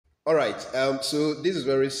All right, so this is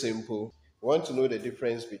very simple. We want to know the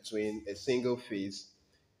difference between a single phase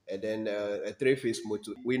and then a three-phase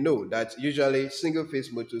motor. We know that usually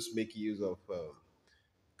single-phase motors make use of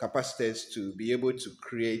capacitors to be able to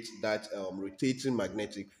create that rotating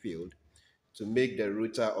magnetic field to make the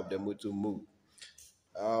rotor of the motor move.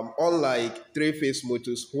 Unlike three-phase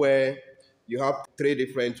motors where you have three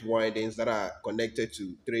different windings that are connected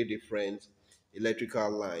to three different electrical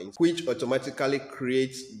lines, which automatically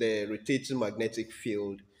creates the rotating magnetic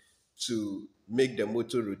field to make the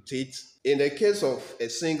motor rotate. In the case of a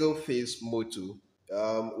single phase motor,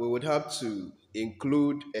 we would have to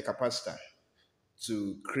include a capacitor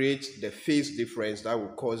to create the phase difference that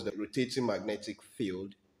will cause the rotating magnetic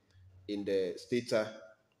field in the stator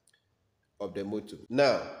of the motor.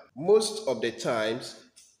 Now, most of the times,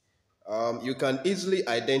 you can easily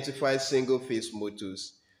identify single phase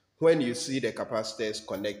motors when you see the capacitors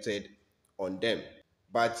connected on them.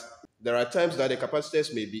 But there are times that the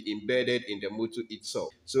capacitors may be embedded in the motor itself.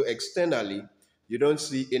 So externally, you don't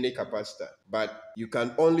see any capacitor, but you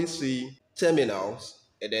can only see terminals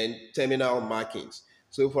and then terminal markings.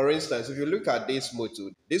 So for instance, if you look at this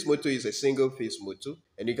motor is a single phase motor,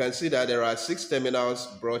 and you can see that there are 6 terminals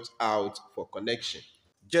brought out for connection.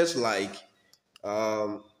 Just like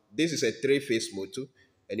um, this is a three-phase motor,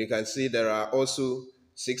 and you can see there are also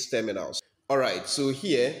 6 terminals. All right, so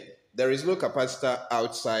here there is no capacitor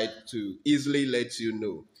outside to easily let you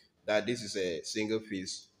know that this is a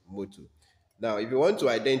single-phase motor. Now, if you want to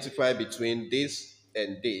identify between this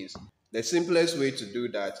and this, the simplest way to do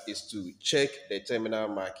that is to check the terminal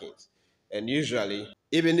markings. And usually,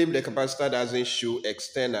 even if the capacitor doesn't show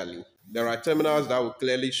externally, there are terminals that will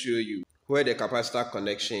clearly show you where the capacitor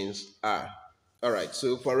connections are. All right,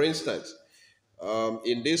 so for instance,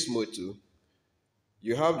 in this motor,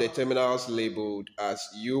 you have the terminals labeled as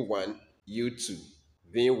U1, U2,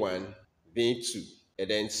 V1, V2, and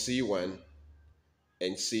then C1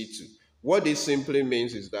 and C2. What this simply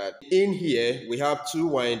means is that in here, we have two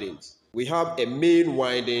windings. We have a main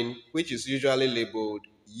winding, which is usually labeled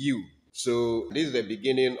U. So this is the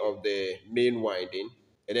beginning of the main winding,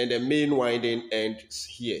 and then the main winding ends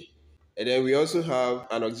here. And then we also have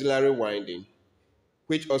an auxiliary winding,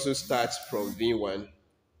 which also starts from V1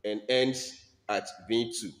 and ends at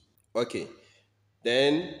V2. Okay,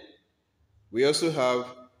 then we also have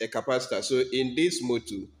a capacitor. So in this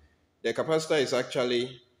motor, the capacitor is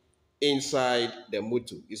actually inside the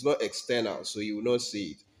motor. It's not external, so you will not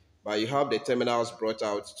see it. But you have the terminals brought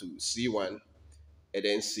out to C1 and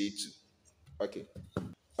then C2. Okay.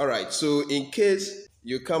 All right, so in case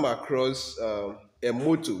you come across a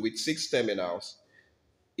motor with 6 terminals,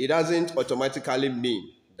 it doesn't automatically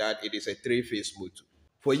mean that it is a three-phase motor.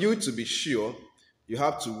 For you to be sure, you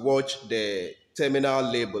have to watch the terminal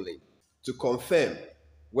labeling to confirm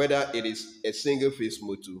whether it is a single-phase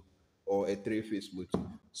motor or a three-phase motor.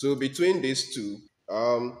 So between these two,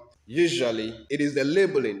 usually it is the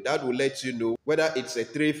labeling that will let you know whether it's a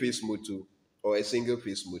three-phase motor or a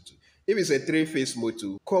single-phase motor. If it's a three-phase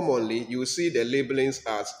motor, commonly you will see the labelings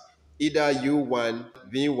as either U1,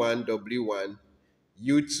 V1, W1,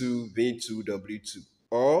 U2, V2, W2.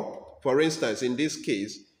 Or, for instance, in this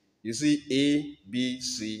case, you see A, B,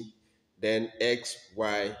 C, then X,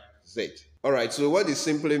 Y, Z. All right, so what this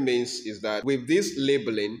simply means is that with this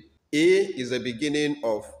labeling, A is the beginning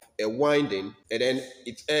of a winding, and then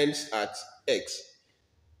it ends at X.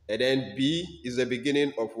 And then B is the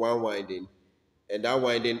beginning of one winding, and that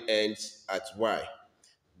winding ends at Y.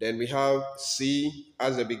 Then we have C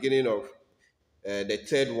as the beginning of the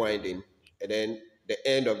third winding, and then the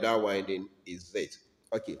end of that winding is Z.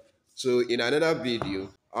 Okay, so in another video,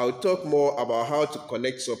 I'll talk more about how to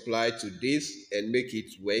connect supply to this and make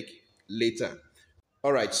it work later.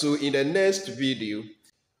 All right, so in the next video,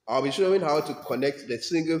 I'll be showing how to connect the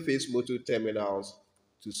single phase motor terminals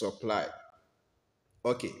to supply.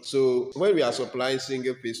 Okay, so when we are supplying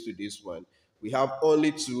single phase to this one, we have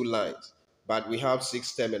only 2 lines, but we have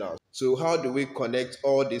 6 terminals. So how do we connect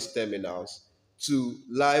all these terminals to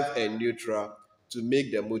live and neutral to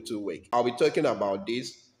make the motor work? I'll be talking about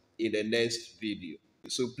this in the next video.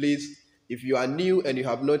 So please, if you are new and you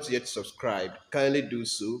have not yet subscribed, kindly do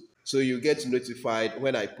so you get notified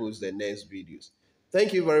when I post the next videos.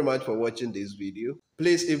 Thank you very much for watching this video.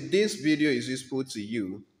 Please, if this video is useful to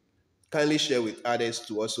you, kindly share with others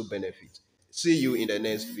to also benefit. See you in the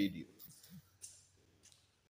next video.